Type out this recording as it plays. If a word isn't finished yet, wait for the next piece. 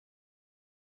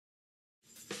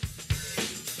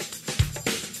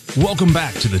Welcome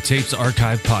back to the Tapes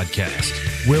Archive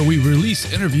podcast, where we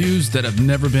release interviews that have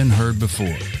never been heard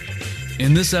before.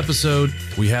 In this episode,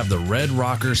 we have the Red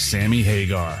Rocker Sammy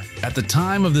Hagar. At the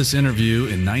time of this interview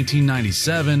in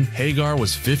 1997, Hagar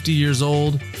was 50 years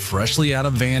old, freshly out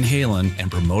of Van Halen, and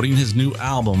promoting his new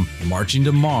album, Marching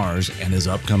to Mars, and his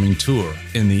upcoming tour.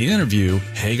 In the interview,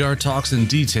 Hagar talks in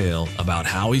detail about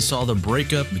how he saw the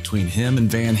breakup between him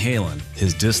and Van Halen,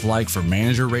 his dislike for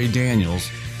manager Ray Danniels,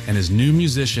 and his new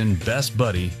musician best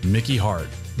buddy, Mickey Hart.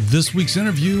 This week's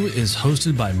interview is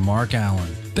hosted by Mark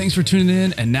Allen. Thanks for tuning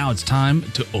in, and now it's time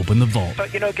to open the vault.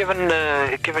 But,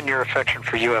 given your affection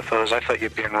for UFOs, I thought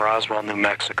you'd be in Roswell, New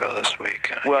Mexico this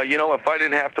week. Well, if I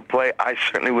didn't have to play, I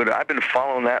certainly would. I've been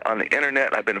following that on the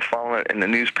internet. I've been following it in the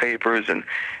newspapers, and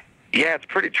yeah, it's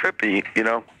pretty trippy,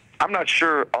 I'm not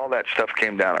sure all that stuff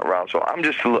came down at Roswell.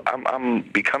 I'm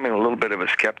becoming a little bit of a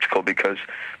skeptical because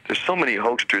there's so many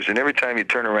hoaxsters, and every time you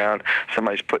turn around,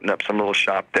 somebody's putting up some little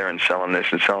shop there and selling this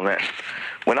and selling that.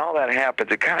 When all that happens,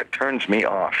 it kind of turns me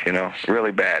off,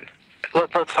 really bad.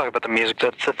 Let's talk about the music.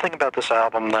 The thing about this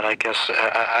album that I guess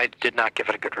I did not give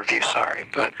it a good review, sorry.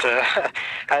 But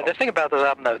the thing about this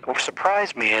album that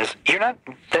surprised me is you're not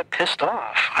that pissed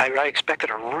off. I expected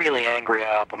a really angry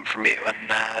album from you,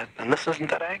 and this isn't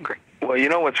that angry. Well,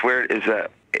 what's weird is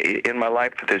that in my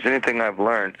life, if there's anything I've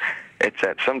learned, it's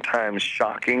that sometimes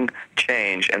shocking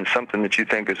change and something that you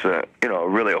think is a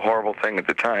really a horrible thing at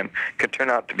the time can turn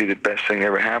out to be the best thing that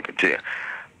ever happened to you.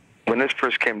 When this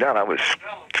first came down, I was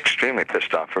extremely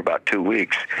pissed off for about 2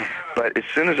 weeks. But as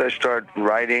soon as I started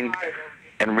writing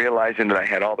and realizing that I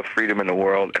had all the freedom in the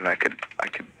world and I could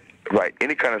write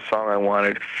any kind of song I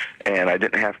wanted and I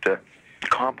didn't have to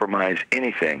compromise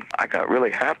anything, I got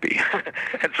really happy.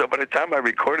 And so by the time I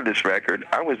recorded this record,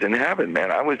 I was in heaven,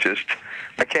 man.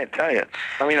 I can't tell you.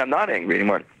 I'm not angry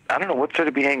anymore. I don't know what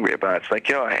to be angry about. It's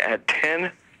like, I had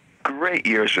 10 great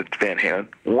years with Van Halen,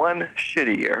 one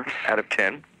shitty year out of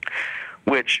 10.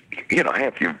 Which,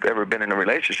 if you've ever been in a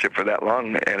relationship for that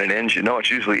long and it ends,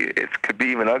 it could be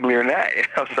even uglier than that,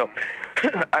 So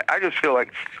I just feel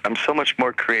like I'm so much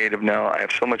more creative now. I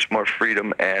have so much more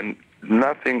freedom, and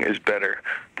nothing is better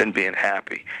than being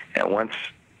happy. And once,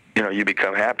 you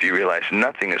become happy, you realize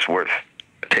nothing is worth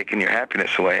taking your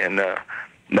happiness away. And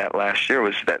that last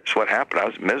year that's what happened. I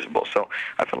was miserable. So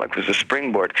I felt like it was a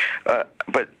springboard.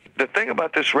 But the thing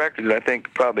about this record that I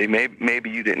think probably maybe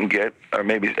you didn't get, or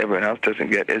maybe everyone else doesn't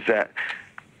get, is that,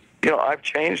 I've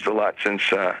changed a lot since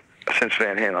Van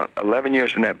Halen. 11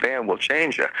 years in that band will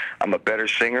change you. I'm a better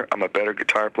singer. I'm a better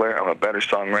guitar player. I'm a better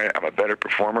songwriter. I'm a better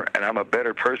performer, and I'm a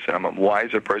better person. I'm a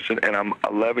wiser person, and I'm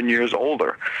 11 years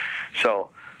older. So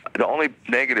the only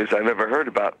negatives I've ever heard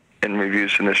about in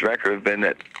reviews from this record have been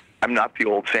that I'm not the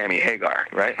old Sammy Hagar,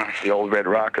 right? The old Red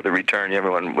Rocker, the return.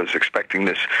 Everyone was expecting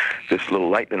this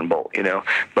little lightning bolt,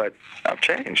 But I've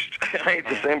changed. I ain't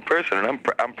the same person, and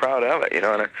I'm proud of it,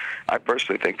 And I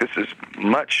personally think this is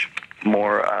much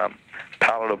more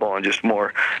palatable and just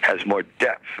has more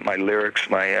depth. My lyrics,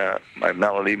 my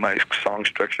melody, my song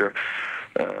structure.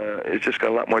 It's just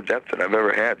got a lot more depth than I've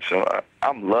ever had, so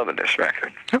I'm loving this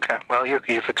record. Okay, well, you've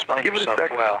explained yourself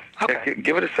well. Okay. Yeah,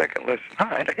 give it a second listen. All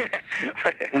right.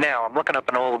 Now, I'm looking up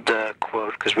an old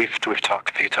quote, because we've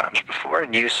talked a few times before,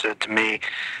 and you said to me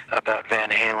about Van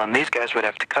Halen, these guys would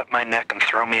have to cut my neck and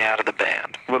throw me out of the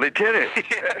band. Well, they didn't.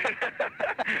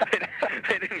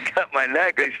 They didn't cut my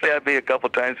neck. They stabbed me a couple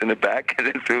times in the back and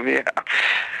then threw me out.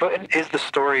 Well, is the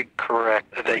story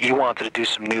correct that you wanted to do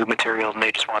some new material and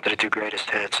they just wanted to do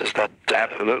greatest hits? Is that...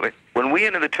 Absolutely. When we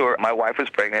ended the tour, my wife was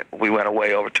pregnant. We went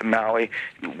away over to Maui.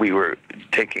 We were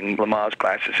taking Lamaze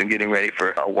classes and getting ready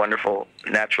for a wonderful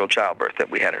natural childbirth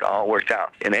that we had it all worked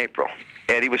out in April.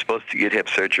 Eddie was supposed to get hip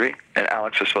surgery, and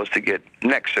Alex was supposed to get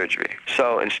neck surgery.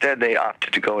 So instead, they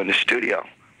opted to go in the studio.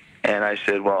 And I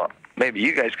said, well, maybe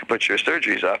you guys could put your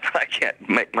surgeries up. I can't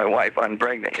make my wife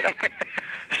unpregnant.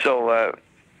 So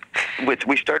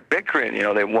we start bickering,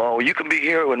 you can be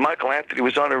here when Michael Anthony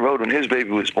was on the road when his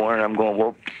baby was born. And I'm going,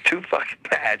 well, too fucking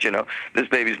bad, This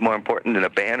baby's more important than a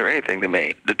band or anything to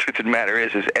me. The truth of the matter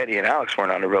is Eddie and Alex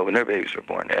weren't on the road when their babies were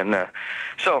born. And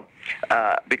so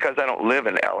because I don't live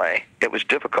in L.A., it was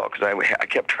difficult because I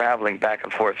kept traveling back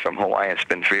and forth from Hawaii and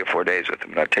spend 3 or 4 days with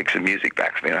them. And I'd take some music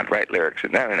back with me, and I'd write lyrics.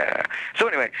 And So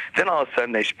anyway, then all of a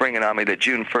sudden they spring it on me that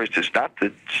June 1st is not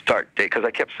the start date, because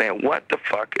I kept saying, what the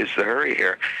fuck is the hurry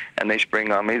here? And they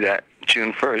spring on me that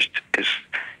June 1st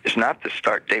is not the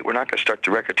start date. We're not going to start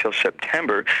the record till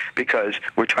September because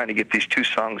we're trying to get these 2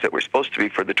 songs that were supposed to be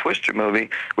for the Twister movie.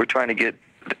 We're trying to get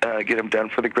them done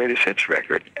for the Greatest Hits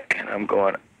record. And I'm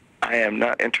going, I am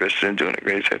not interested in doing a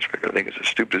Greatest Hits record. I think it's the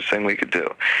stupidest thing we could do.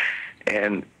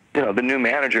 And the new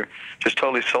manager just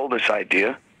totally sold this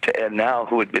idea to Ed Now,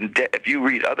 who had been dead. If you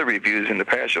read other reviews in the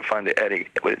past, you'll find that Eddie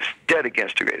was dead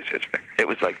against the greatest hits record. It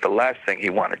was like the last thing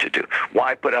he wanted to do.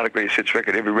 Why put out a greatest hits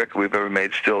record? Every record we've ever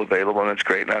made is still available, and it's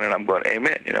great. And I'm going,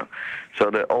 amen,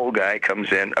 So the old guy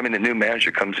comes in, the new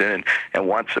manager comes in and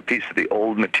wants a piece of the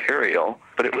old material,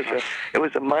 but it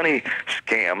was a money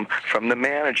scam from the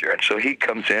manager. And so he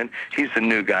comes in, he's the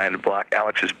new guy in the block,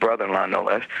 Alex's brother-in-law, no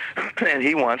less, and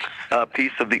he wants a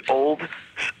piece of the old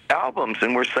albums.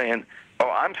 And we're saying,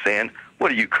 I'm saying,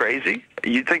 what are you, crazy?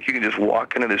 You think you can just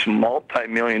walk into this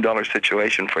multi-million-dollar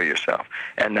situation for yourself,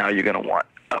 and now you're going to want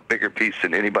a bigger piece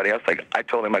than anybody else? Like I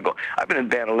told him, I've been in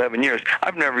band 11 years.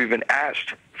 I've never even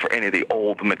asked for any of the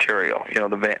old material,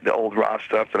 the old raw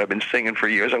stuff that I've been singing for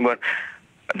years. I'm going,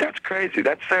 that's crazy.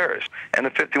 That's theirs. And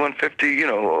the 5150,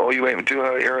 Oh You Wait Until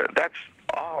era, that's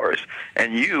ours.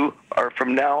 And you are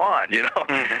from now on,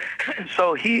 And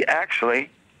so he actually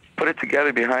put it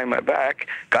together behind my back,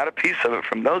 got a piece of it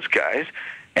from those guys,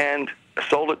 and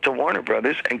sold it to Warner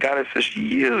Brothers and got us this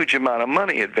huge amount of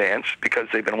money advance because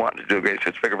they've been wanting to do a greatest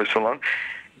hits record for so long.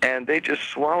 And they just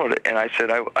swallowed it. And I said,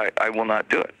 I will not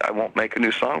do it. I won't make a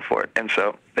new song for it. And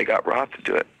so they got Roth to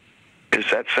do it.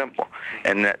 It's that simple.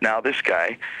 And now this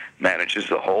guy manages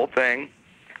the whole thing,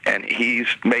 and he's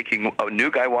making, a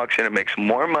new guy walks in and makes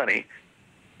more money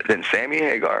than Sammy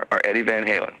Hagar or Eddie Van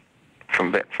Halen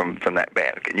from that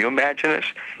band. Can you imagine this?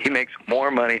 He makes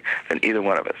more money than either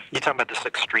one of us. You talking about this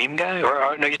Extreme guy?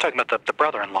 Or no, you're talking about the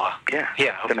brother-in-law. Yeah,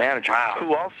 okay. The manager, wow.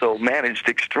 Who also managed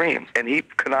Extreme. And he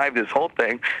connived this whole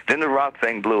thing. Then the Roth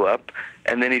thing blew up,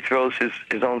 and then he throws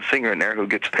his own singer in there who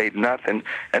gets paid nothing,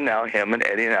 and now him and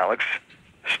Eddie and Alex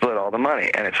split all the money.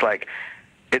 And it's like,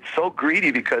 it's so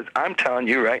greedy because I'm telling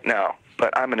you right now,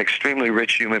 but I'm an extremely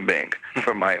rich human being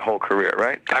for my whole career,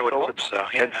 right? I would hope so,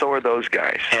 yeah. And so are those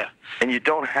guys. Yeah. And you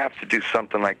don't have to do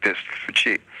something like this for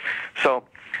cheap. So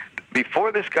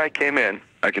before this guy came in,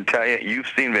 I can tell you, you've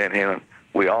seen Van Halen,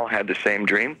 we all had the same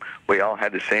dream. We all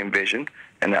had the same vision,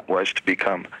 and that was to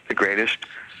become the greatest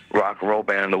rock and roll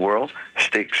band in the world,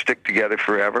 stick together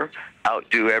forever,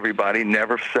 outdo everybody,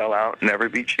 never sell out, never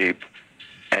be cheap.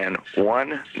 And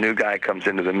one new guy comes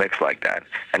into the mix like that,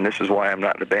 and this is why I'm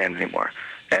not in the band anymore,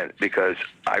 and because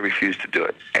I refuse to do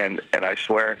it. And I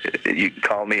swear, you can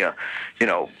call me a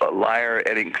liar.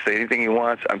 Eddie can say anything he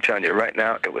wants. I'm telling you right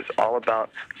now, it was all about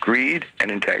greed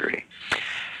and integrity.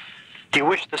 Do you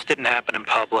wish this didn't happen in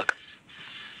public?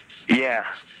 Yeah,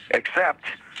 except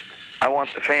I want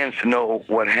the fans to know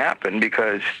what happened,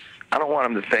 because I don't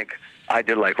want them to think I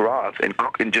did like Roth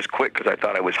and just quit because I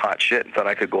thought I was hot shit and thought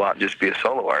I could go out and just be a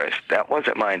solo artist. That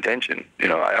wasn't my intention.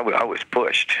 I was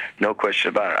pushed. No question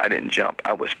about it. I didn't jump.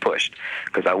 I was pushed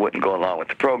because I wouldn't go along with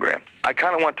the program. I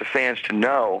kind of want the fans to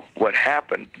know what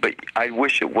happened, but I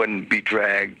wish it wouldn't be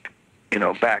dragged,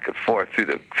 back and forth through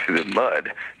the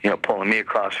mud, pulling me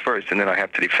across first, and then I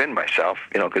have to defend myself,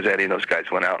 because Eddie and those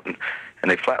guys went out and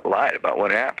they flat lied about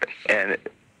what happened. And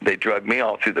they drugged me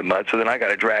all through the mud, so then I got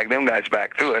to drag them guys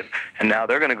back through it, and now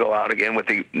they're going to go out again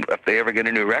if they ever get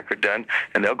a new record done,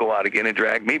 and they'll go out again and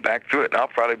drag me back through it, and I'll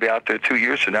probably be out there 2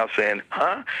 years from now saying,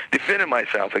 defending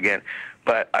myself again.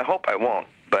 But I hope I won't.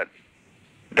 But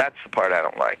that's the part I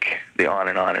don't like, the on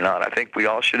and on and on. I think we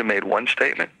all should have made one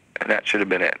statement, and that should have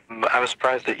been it. I was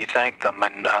surprised that you thanked them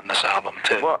on this album,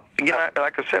 too. Well,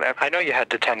 like I said, I know you had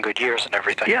the 10 good years and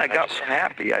everything. Yeah, I got so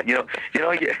happy. Have you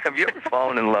ever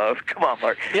fallen in love? Come on,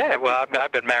 Mark. Yeah, well,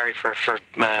 I've been married for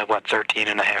 13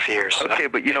 and a half years. So. Okay,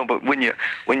 but but when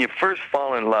you first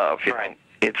fall in love, right.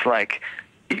 It's like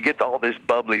you get all this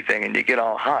bubbly thing and you get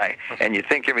all high and you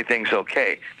think everything's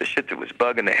okay. The shit that was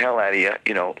bugging the hell out of you,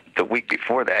 the week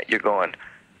before that, you're going,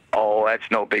 oh, that's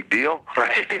no big deal.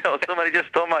 Right. Somebody just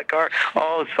stole my car.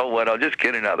 Oh, so what? I'll just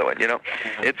get another one.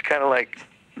 It's kind of like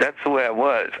that's the way I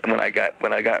was when I got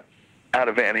out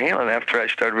of Van Halen after I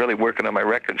started really working on my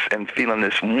records and feeling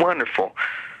this wonderful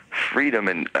freedom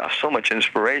and so much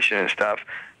inspiration and stuff.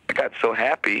 I got so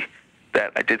happy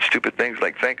that I did stupid things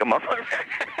like thank them on my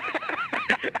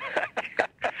record.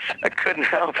 I couldn't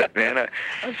help it, man.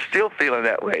 I'm still feeling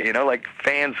that way. Like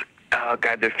fans. Oh,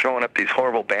 God, they're throwing up these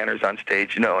horrible banners on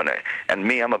stage, and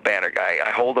me, I'm a banner guy.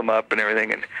 I hold them up and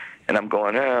everything, and I'm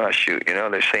going, oh, shoot,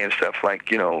 they're saying stuff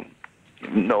like, no,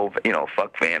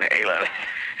 fuck Van Halen.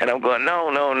 And I'm going,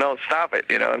 no, stop it.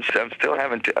 I'm still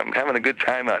I'm having a good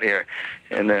time out here.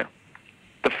 And the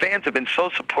fans have been so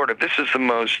supportive. This is the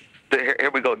most,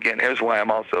 here we go again. Here's why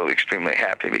I'm also extremely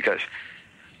happy, because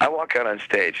I walk out on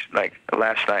stage, like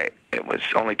last night, it was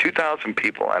only 2,000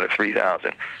 people out of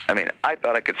 3,000. I mean, I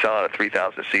thought I could sell out a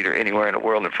 3,000-seater anywhere in the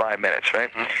world in 5 minutes,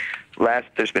 right? Mm-hmm.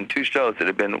 There's been 2 shows that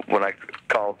have been what I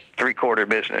call three-quarter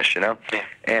business, you know? Yeah.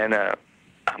 And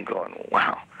I'm going,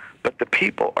 wow. But the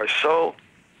people are so...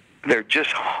 They're just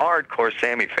hardcore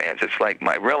Sammy fans. It's like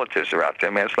my relatives are out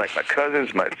there, man. It's like my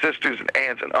cousins, my sisters, and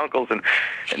aunts, and uncles, and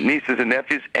nieces and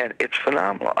nephews, and it's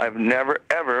phenomenal. I've never,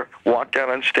 ever walked out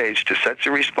on stage to such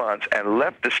a response and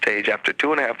left the stage after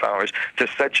 2.5 hours to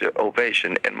such an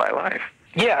ovation in my life.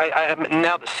 Yeah,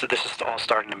 now this is all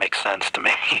starting to make sense to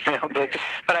me. You know,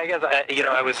 but I guess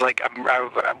I was like,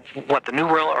 what the new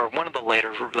or one of the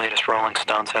latest Rolling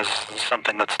Stones has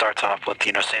something that starts off with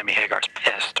Sammy Hagar's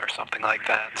pissed or something like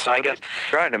that. So I guess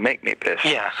trying to make me pissed.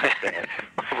 Yeah,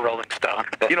 Rolling Stone.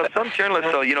 Some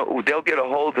journalists though, they'll get a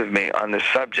hold of me on the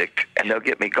subject and they'll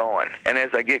get me going. And as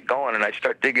I get going and I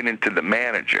start digging into the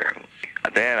manager,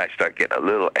 then I start getting a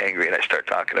little angry and I start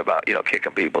talking about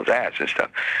kicking people's ass and stuff.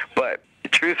 But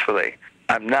truthfully,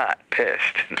 I'm not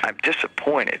pissed. I'm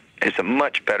disappointed. Is a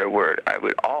much better word.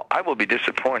 I will be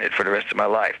disappointed for the rest of my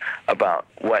life about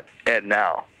what Ed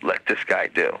now let this guy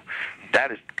do.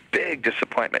 That is big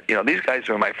disappointment. These guys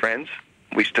were my friends.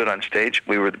 We stood on stage.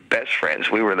 We were the best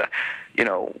friends. We were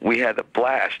we had the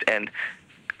blast. And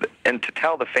to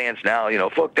tell the fans now,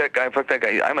 fuck that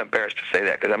guy, I'm embarrassed to say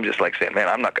that because I'm just like saying, man,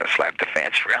 I'm not going to slap the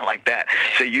fans around like that.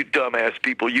 Say, you dumbass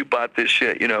people, you bought this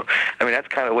shit, I mean, that's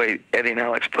kind of the way Eddie and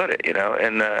Alex put it, and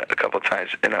a couple of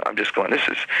times, I'm just going,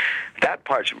 that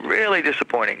part's really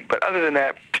disappointing. But other than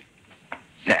that,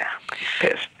 nah,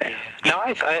 pissed. No,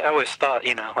 I always thought,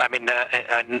 I mean,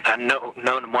 I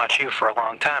known and watched you for a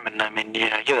long time, and I mean, you're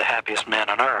the happiest man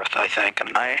on earth, I think.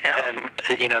 And I am. And,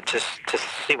 to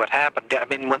see what happened. I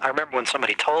mean, I remember when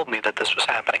somebody told me that this was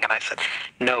happening, and I said,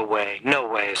 no way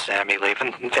is Sammy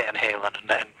leaving Van Halen. And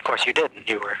then, of course, you didn't.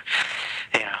 You were,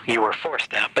 you were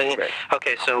forced out. But right.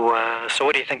 Okay, so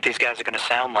what do you think these guys are going to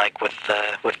sound like with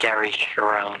Gary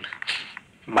Cherone?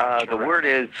 The word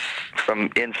is from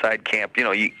inside camp.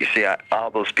 You see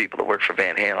all those people that work for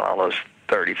Van Halen, all those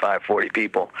 35, 40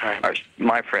 people are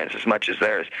my friends as much as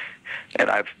theirs. And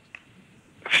I've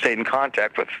stayed in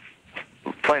contact with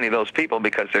plenty of those people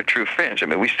because they're true friends. I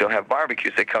mean, we still have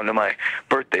barbecues. They come to my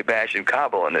birthday bash in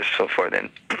Cabo and so forth. And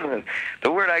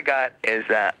the word I got is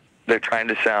that they're trying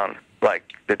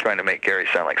to make Gary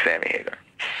sound like Sammy Hagar.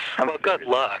 Well, good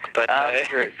luck, but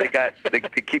sure. They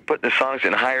keep putting the songs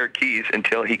in higher keys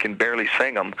until he can barely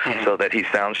sing them, so that he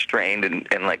sounds strained and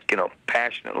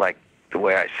passionate like the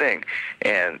way I sing.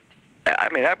 And I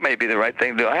mean, that may be the right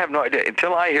thing to do. I have no idea.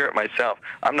 Until I hear it myself,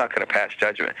 I'm not going to pass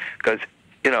judgment because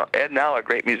Ed and Al are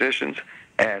great musicians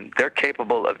and they're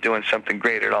capable of doing something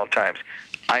great at all times.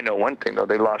 I know one thing, though,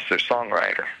 they lost their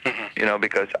songwriter,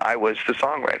 because I was the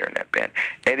songwriter in that band.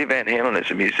 Eddie Van Halen is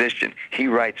a musician. He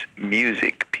writes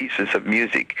music, pieces of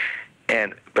music,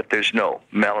 but there's no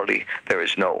melody, there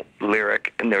is no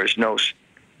lyric, and there is no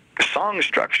song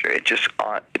structure. It's just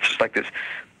like this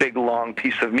big, long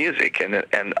piece of music,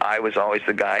 and I was always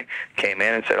the guy came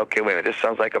in and said, okay, wait a minute, this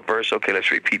sounds like a verse. Okay, let's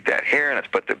repeat that here, and let's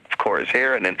put the chorus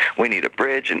here, and then we need a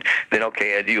bridge, and then,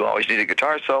 okay, Ed, you always need a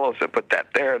guitar solo, so put that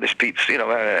there, this beats, and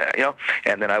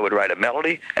then I would write a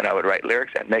melody, and I would write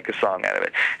lyrics, and make a song out of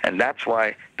it. And that's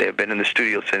why they've been in the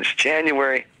studio since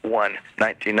January 1,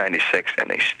 1996, and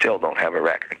they still don't have a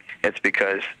record. It's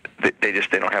because they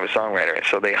don't have a songwriter, and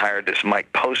so they hired this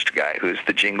Mike Post guy, who's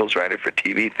the jingles writer for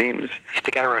TV themes.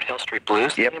 The guy who wrote Hill Street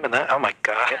Blues theme and that? Oh my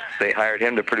God! Yes, they hired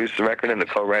him to produce the record and to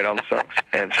co-write all the songs.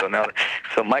 And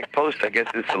so Mike Post, I guess,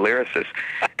 is the lyricist,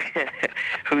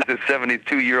 who's a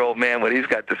 72-year-old man. What he's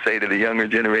got to say to the younger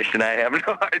generation, I have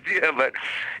no idea. But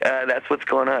that's what's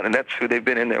going on, and that's who they've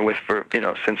been in there with for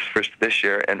since first this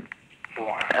year. And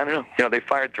I don't know. They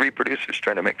fired 3 producers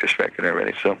trying to make this record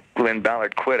already. So Glenn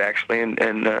Ballard quit, actually,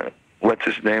 and what's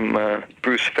his name?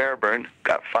 Bruce Fairburn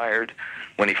got fired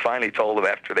when he finally told them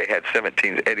after they had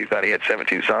 17. Eddie thought he had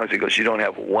 17 songs. He goes, "You don't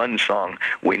have one song.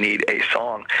 We need a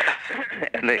song,"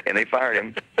 and they fired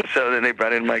him. So then they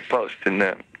brought in Mike Post, and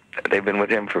they've been with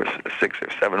him for 6 or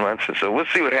 7 months, and so we'll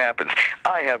see what happens.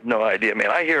 I have no idea, man.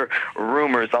 I hear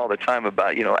rumors all the time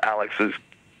about Alex was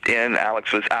in,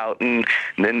 Alex was out, and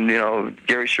then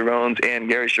Gary Cherone's in,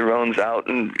 Gary Cherone's out,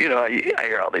 and I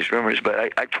hear all these rumors,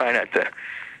 but I try not to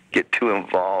get too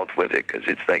involved with it because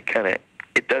it's like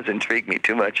it does intrigue me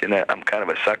too much, and I'm kind of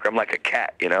a sucker. I'm like a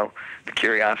cat, the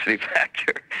curiosity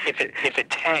factor. If it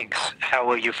tanks, how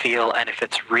will you feel? And if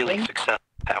it's really successful,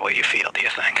 how will you feel, do you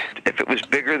think? If it was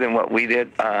bigger than what we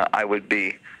did, I would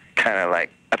be kind of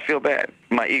like, I feel bad.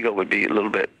 My ego would be a little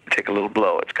bit take a little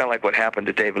blow. It's kind of like what happened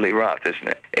to David Lee Roth, isn't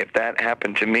it? If that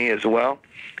happened to me as well,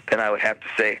 then I would have to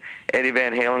say Eddie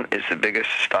Van Halen is the biggest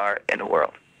star in the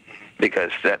world,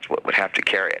 because that's what would have to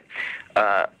carry it.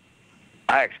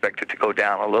 I expect it to go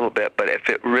down a little bit, but if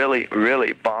it really,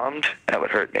 really bombed, that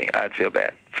would hurt me. I'd feel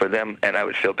bad for them, and I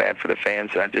would feel bad for the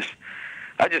fans. And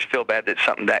I just feel bad that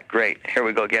something that great, here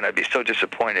we go again, I'd be so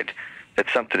disappointed that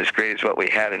something as great as what we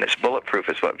had and as bulletproof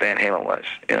as what Van Halen was.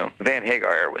 You know, Van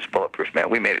Hagar era was bulletproof, man.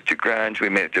 We made it through grunge, we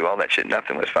made it through all that shit.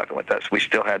 Nothing was fucking with us. We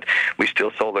still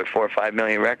sold our 4 or 5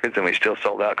 million records, and we still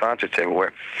sold out concerts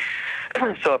everywhere.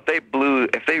 So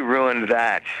if they ruined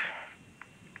that,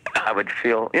 I would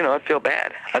feel, I'd feel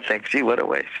bad. I'd think, gee, what a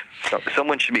waste. So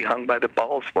someone should be hung by the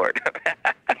balls for it.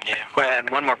 Yeah. Well, and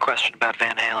one more question about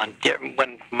Van Halen. Yeah,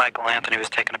 when Michael Anthony was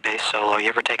taking a bass solo, you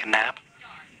ever take a nap?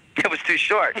 It was too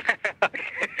short.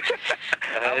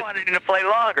 I wanted him to play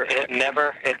longer. It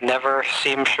never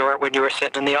seemed short when you were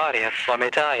sitting in the audience, let me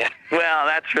tell you. Well,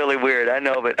 that's really weird. I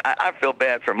know, but I feel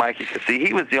bad for Mikey, because, see,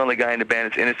 he was the only guy in the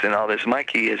band that's innocent in all this.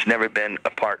 Mikey has never been a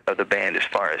part of the band as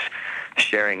far as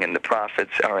sharing in the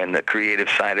profits or in the creative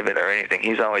side of it or anything.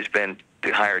 He's always been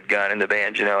the hired gun in the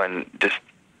band, and just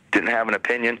didn't have an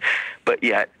opinion. But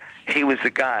yet, he was the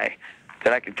guy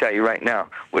that I can tell you right now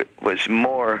was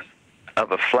more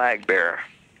of a flag bearer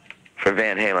for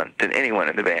Van Halen than anyone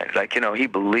in the band. Like, he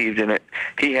believed in it.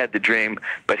 He had the dream,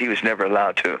 but he was never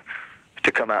allowed to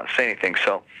come out and say anything.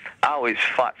 So I always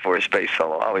fought for his bass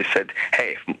solo. I always said,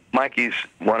 hey, if Mikey's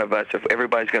one of us, if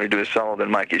everybody's going to do a solo,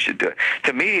 then Mikey should do it.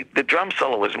 To me, the drum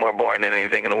solo was more boring than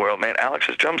anything in the world, man.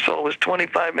 Alex's drum solo was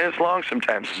 25 minutes long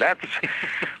sometimes. And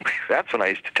that's when I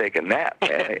used to take a nap,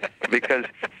 man, because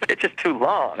it's just too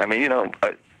long. I mean,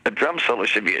 a drum solo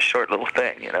should be a short little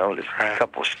thing, just a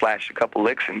couple splash, a couple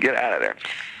licks, and get out of there.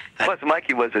 Plus,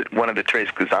 Mikey was one of the Tres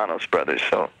Cusanos brothers,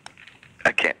 so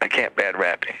I can't bad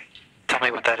rap him. Tell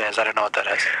me what that is. I don't know what that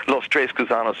is. Los Tres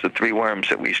Cusanos, the Three Worms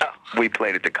that we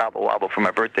played at the Cabo Wabo for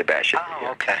my birthday bash.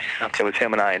 Oh, okay. It was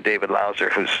him and I and David Lauser,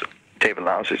 David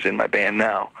Lauser's in my band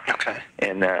now. Okay.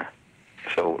 And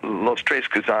so Los Tres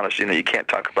Cusanos, you can't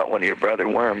talk about one of your brother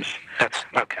worms. That's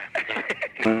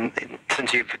okay.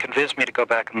 Since you've convinced me to go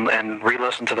back and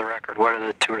re-listen to the record, what are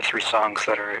the 2 or 3 songs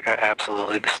that are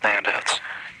absolutely the standouts?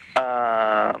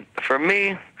 For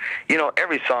me,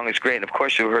 every song is great. And of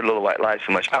course, you heard Little White Lie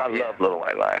so much. I love Little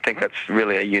White Lie. I think that's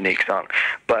really a unique song.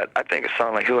 But I think a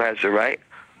song like Who Has the Right,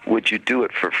 Would You Do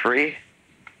It for Free,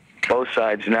 Both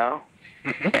Sides Now,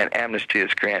 and Amnesty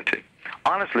Is Granted.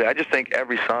 Honestly, I just think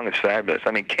every song is fabulous.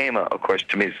 I mean, Kema, of course,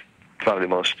 to me is probably the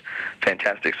most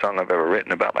fantastic song I've ever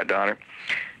written about my daughter.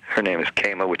 Her name is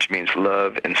Kema, which means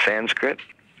love in Sanskrit.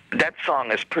 That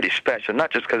song is pretty special,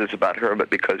 not just because it's about her, but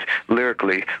because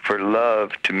lyrically, for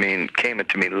love to mean, Kema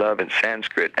to mean love in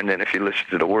Sanskrit, and then if you listen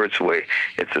to the words the way,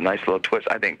 it's a nice little twist.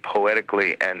 I think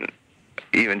poetically and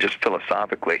even just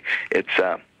philosophically, it's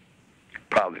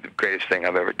probably the greatest thing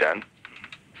I've ever done.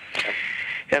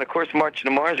 And of course, Marching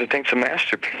to Mars, I think, is a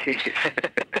masterpiece.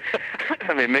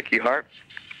 I mean, Mickey Hart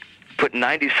put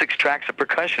 96 tracks of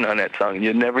percussion on that song.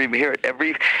 You'd never even hear it.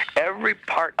 Every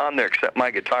part on there except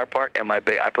my guitar part and my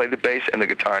bass. I play the bass and the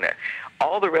guitar in it.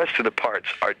 All the rest of the parts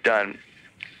are done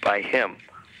by him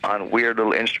on weird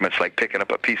little instruments like picking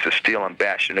up a piece of steel and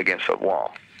bashing it against a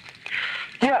wall.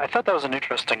 Yeah, I thought that was an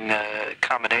interesting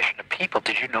combination of people.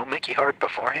 Did you know Mickey Hart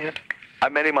beforehand? I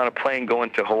met him on a plane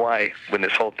going to Hawaii when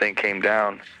this whole thing came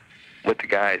down with the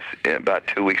guys. About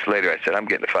 2 weeks later, I said, I'm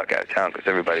getting the fuck out of town, because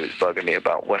everybody was bugging me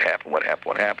about what happened.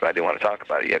 I didn't want to talk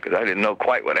about it yet because I didn't know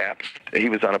quite what happened. He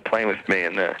was on a plane with me,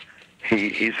 and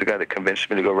he's the guy that convinced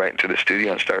me to go right into the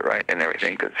studio and start writing and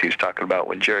everything, because he was talking about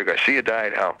when Jerry Garcia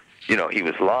died, how, he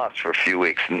was lost for a few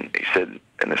weeks, and he said,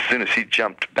 and as soon as he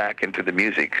jumped back into the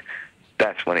music,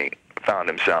 that's when he found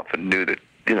himself and knew that,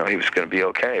 he was going to be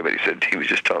okay, but he said he was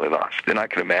just totally lost. Then I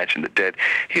can imagine the dead.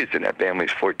 He was in that band when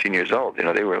he was 14 years old.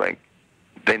 They were like,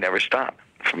 they never stopped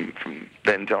from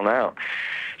then till now.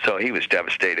 So he was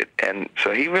devastated. And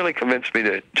so he really convinced me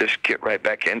to just get right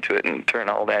back into it and turn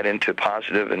all that into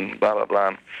positive and blah, blah,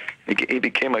 blah. He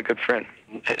became my good friend.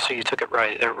 So you took it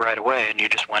right away, and you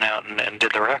just went out and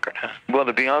did the record, huh? Well,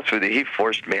 to be honest with you, he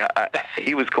forced me.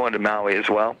 He was going to Maui as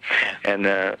well, and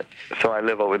so I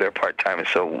live over there part-time, and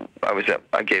so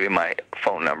I gave him my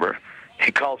phone number.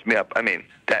 He calls me up,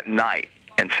 that night,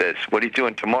 and says, what are you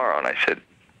doing tomorrow? And I said,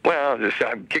 well,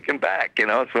 I'm kicking back,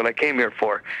 That's what I came here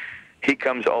for. He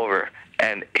comes over,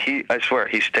 and I swear,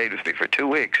 he stayed with me for 2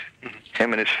 weeks.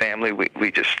 Him and his family,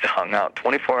 we just hung out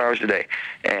 24 hours a day.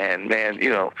 And, man,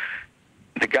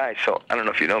 the guy, so I don't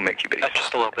know if you know Mickey, but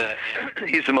just a little bit. Yeah.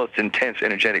 He's the most intense,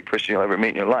 energetic person you'll ever meet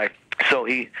in your life. So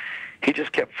he he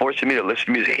just kept forcing me to listen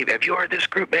to music. Hey, have you heard this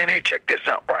group, man? Hey, check this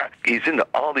out. He's into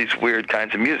all these weird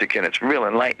kinds of music, and it's real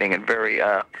enlightening and very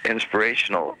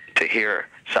inspirational to hear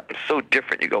something so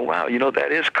different. You go, wow,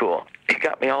 that is cool. He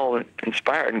got me all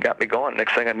inspired and got me going.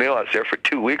 Next thing I knew, I was there for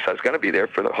 2 weeks. I was going to be there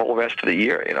for the whole rest of the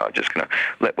year. I was just going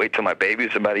to wait till my baby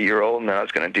was about a year old, and then I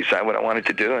was going to decide what I wanted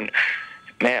to do. And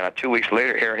man, 2 weeks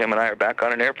later, here him and I are back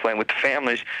on an airplane with the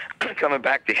families coming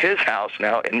back to his house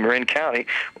now in Marin County,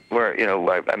 where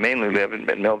I mainly live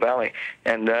in Mill Valley,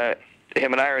 and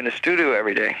him and I are in the studio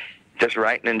every day, just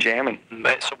writing and jamming.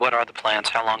 So what are the plans?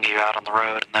 How long are you out on the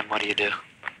road, and then what do you do?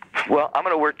 Well, I'm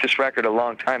going to work this record a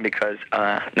long time because,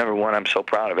 number one, I'm so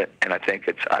proud of it, and I think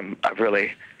I've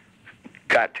really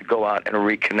got to go out and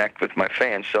reconnect with my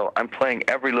fans. So I'm playing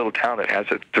every little town that has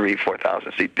a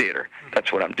 3,000-4,000 seat theater.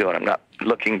 That's what I'm doing. I'm not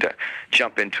looking to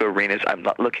jump into arenas. I'm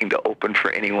not looking to open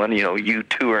for anyone,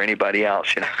 U2 or anybody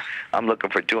else. I'm looking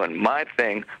for doing my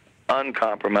thing,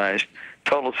 uncompromised,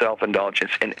 total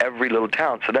self-indulgence in every little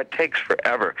town. So that takes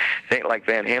forever. It ain't like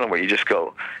Van Halen where you just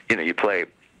go, you play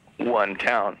one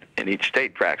town in each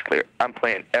state practically. I'm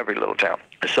playing every little town.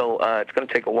 So it's going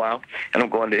to take a while, and I'm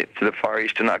going to the Far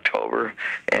East in October,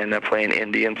 and playing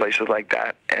India and places like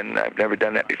that, and I've never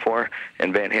done that before,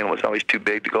 and Van Halen was always too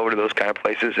big to go over to those kind of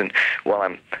places, and while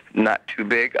I'm not too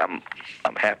big, I'm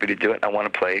happy to do it. I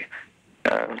want to play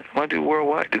I want to do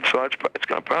worldwide, so it's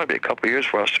going to probably be a couple of years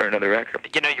before I'll start another record.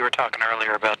 You were talking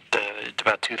earlier about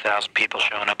 2,000 people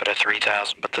showing up at a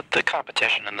 3,000, but the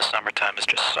competition in the summertime is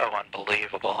just so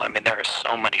unbelievable. I mean, there are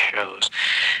so many shows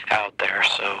out there,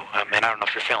 so, I don't know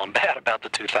if you're feeling bad about the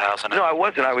 2,000. No, I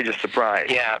wasn't. I was just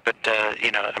surprised. Yeah, but,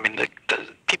 the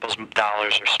people's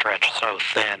dollars are stretched so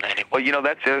thin anyway. Well,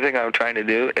 that's the other thing I'm trying to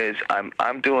do is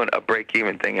I'm doing a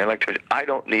break-even thing. I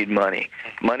don't need money.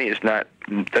 Money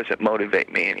doesn't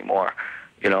motivate me anymore.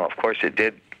 Of course it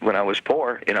did when I was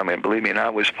poor. Believe me, I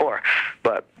was poor.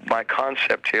 But my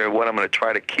concept here, what I'm going to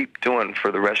try to keep doing for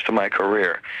the rest of my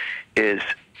career is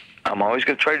I'm always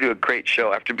going to try to do a great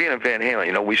show. After being in Van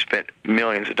Halen, we spent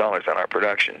millions of dollars on our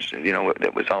productions. And,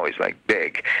 it was always,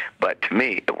 big. But to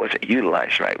me, it wasn't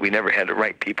utilized right. We never had the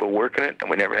right people working it, and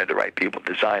we never had the right people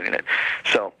designing it.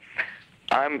 So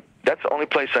that's the only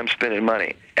place I'm spending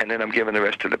money. And then I'm giving the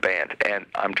rest to the band. And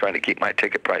I'm trying to keep my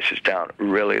ticket prices down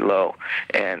really low.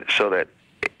 And so that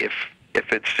if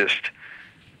it's just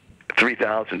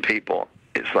 3,000 people,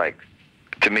 it's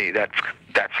to me, that's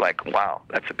wow,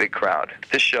 that's a big crowd.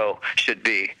 This show should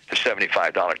be the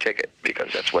 $75 ticket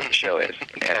because that's what the show is.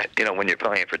 And, when you're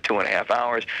playing for 2.5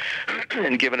 hours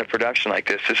and giving a production like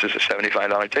this is a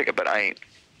 $75 ticket, but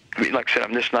like I said,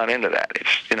 I'm just not into that. It's,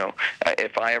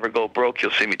 if I ever go broke,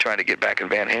 you'll see me trying to get back in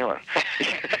Van Halen.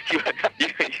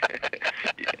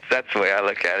 That's the way I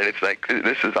look at it. It's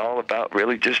this is all about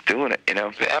really just doing it,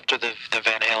 After the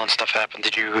Van Halen stuff happened,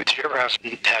 did you ever have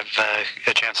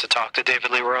a chance to talk to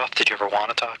David Lee Roth? Did you ever want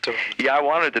to talk to him? Yeah, I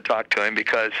wanted to talk to him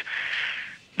because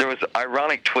there was an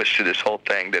ironic twist to this whole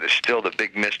thing that is still the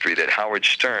big mystery that Howard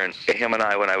Stern, him and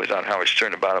I, when I was on Howard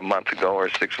Stern about a month ago or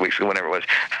 6 weeks ago, whenever it was,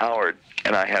 Howard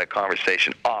and I had a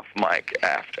conversation off mic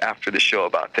after the show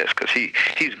about this because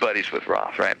he's buddies with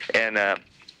Roth, right? And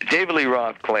David Lee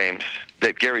Roth claims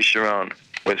that Gary Cherone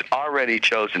was already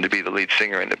chosen to be the lead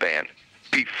singer in the band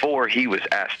before he was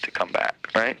asked to come back,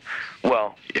 right?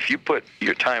 Well, if you put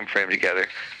your time frame together,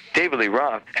 David Lee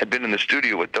Roth had been in the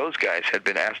studio with those guys, had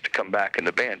been asked to come back in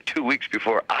the band 2 weeks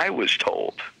before I was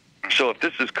told. So if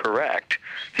this is correct,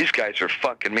 these guys are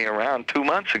fucking me around 2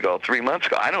 months ago, 3 months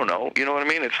ago. I don't know. You know what I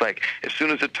mean? It's as soon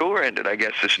as the tour ended, I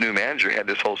guess this new manager had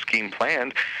this whole scheme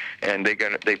planned, and they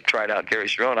tried out Gary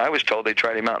Cherone. I was told they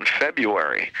tried him out in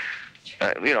February.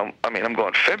 I'm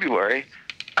going February.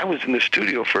 I was in the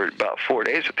studio for about 4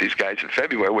 days with these guys in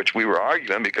February, which we were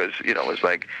arguing because, it was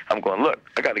I'm going, look,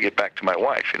 I got to get back to my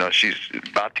wife. She's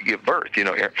about to give birth,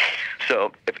 here.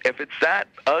 So if it's that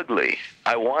ugly,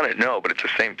 I want to know, but at the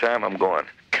same time, I'm going,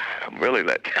 God, I'm really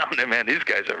let down. Man, these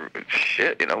guys are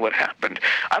shit. What happened?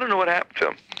 I don't know what happened to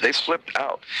them. They flipped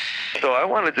out. So I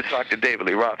wanted to talk to David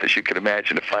Lee Roth, as you could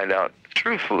imagine, to find out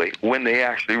truthfully when they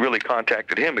actually really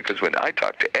contacted him, because when I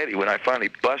talked to Eddie, when I finally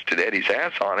busted Eddie's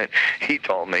ass on it, he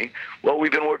told me, well,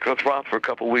 we've been working with Roth for a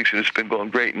couple of weeks and it's been going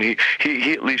great, and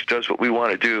he at least does what we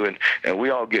want to do, and we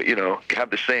all get, have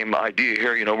the same idea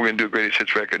here, we're going to do a greatest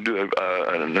hits record and do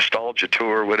a nostalgia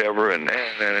tour or whatever, and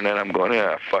then I'm going,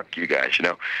 yeah, fuck you guys,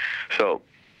 So,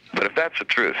 but if that's the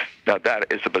truth, now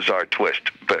that is a bizarre twist.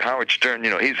 But Howard Stern,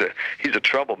 he's a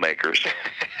troublemaker.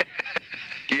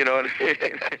 You know what I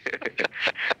mean?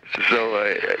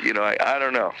 So, you know, I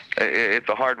don't know. It's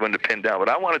a hard one to pin down, but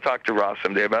I want to talk to Ross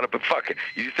someday about it. But fuck it.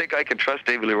 You think I can trust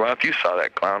David Lee Roth? You saw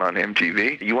that clown on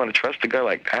MTV. You want to trust a guy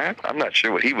like that? I'm not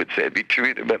sure what he would say. It'd be true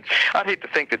either. But I'd hate to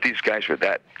think that these guys were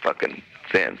that fucking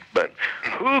thin. But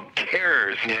who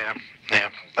cares? Yeah. Yeah,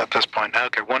 at this point.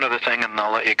 Okay, one other thing, and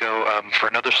I'll let you go. For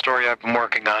another story I've been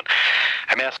working on,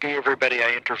 I'm asking everybody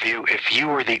I interview, if you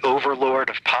were the overlord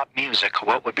of pop music,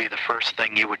 what would be the first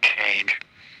thing you would change?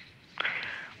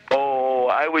 Oh,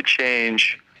 I would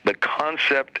change the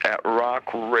concept at rock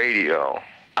radio.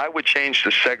 I would change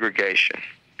the segregation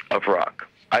of rock.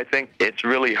 I think it's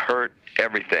really hurt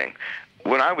everything.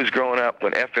 When I was growing up,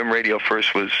 when FM radio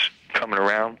first was coming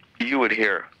around, you would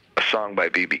hear a song by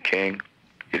B.B. King.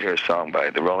 You'd hear a song by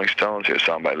the Rolling Stones, hear a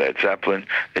song by Led Zeppelin,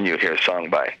 then you'd hear a song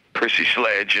by Percy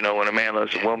Sledge, you know, When a Man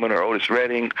Loves a Woman, or Otis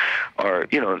Redding, or,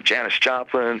 you know, Janis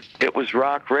Joplin. It was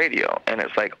rock radio, and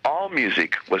it's like all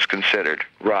music was considered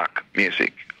rock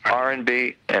music.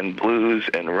 R&B and blues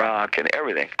and rock and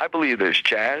everything. I believe there's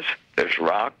jazz, there's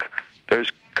rock,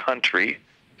 there's country,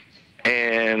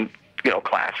 and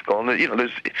classical, and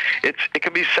it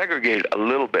can be segregated a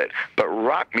little bit, but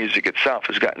rock music itself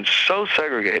has gotten so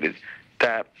segregated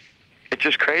that it's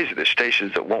just crazy. There's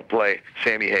stations that won't play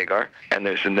Sammy Hagar, and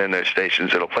then there's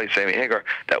stations that'll play Sammy Hagar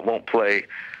that won't play,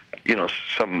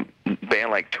 some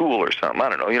band like Tool or something. I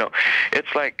don't know.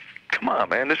 It's like, come on,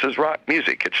 man, this is rock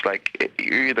music. It's like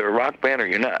you're either a rock band or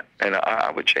you're not, and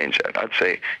I would change that. I'd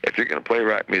say if you're going to play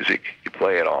rock music, you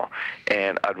play it all,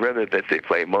 and I'd rather that they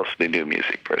play mostly new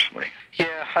music, personally.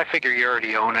 Yeah, I figure you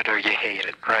already own it or you hate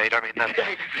it, right? I mean, that's...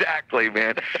 Exactly,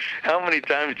 man. How many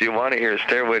times do you want to hear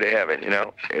Stairway to Heaven,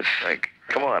 It's like,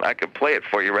 come on, I could play it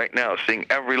for you right now, sing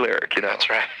every lyric, That's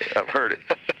right. I've heard it.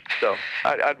 So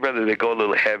I'd rather they go a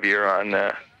little heavier on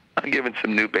giving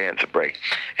some new bands a break.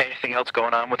 Anything else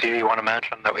going on with you want to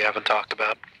mention that we haven't talked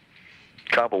about?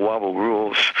 Cobble Wobble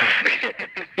rules.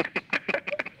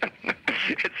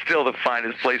 It's still the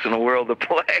finest place in the world to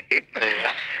play.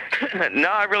 Yeah. No,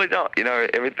 I really don't.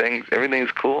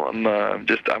 Everything's cool.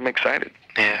 I'm excited.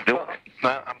 Yeah. Well,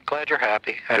 I'm glad you're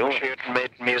happy. I wish you had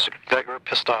made music that you were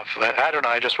pissed off. I don't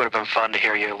know. It just would have been fun to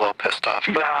hear you a little pissed off.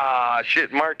 Ah,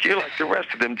 shit, Mark. You're like the rest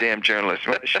of them damn journalists.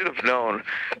 Man, I should have known.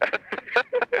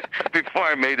 Before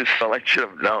I made this film, I should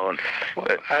have known.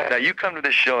 Now, you come to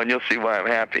this show, and you'll see why I'm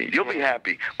happy. You'll be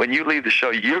happy. When you leave the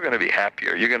show, you're going to be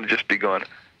happier. You're going to just be going,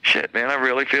 shit, man, I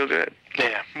really feel good.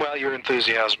 Yeah, well, your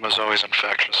enthusiasm is always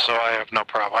infectious, so I have no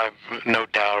problem. I have no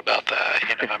doubt about that.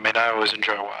 I always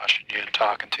enjoy watching you and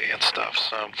talking to you and stuff.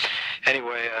 So,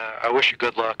 anyway, I wish you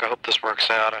good luck. I hope this works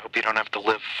out. I hope you don't have to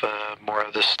live more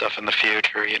of this stuff in the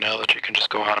future, that you can just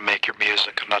go on and make your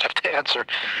music and not have to answer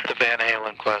the Van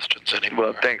Halen questions anymore.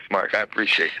 Well, thanks, Mark. I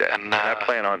appreciate that. And I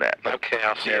plan on that. Okay,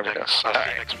 I'll see you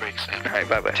next week, Sam. All right,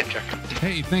 bye-bye. Take care.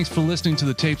 Hey, thanks for listening to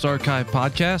the Tapes Archive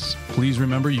podcast. Please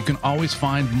remember you can always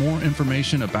find more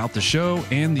information about the show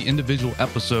and the individual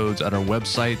episodes at our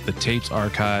website,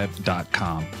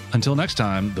 thetapesarchive.com. Until next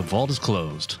time, the vault is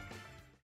closed.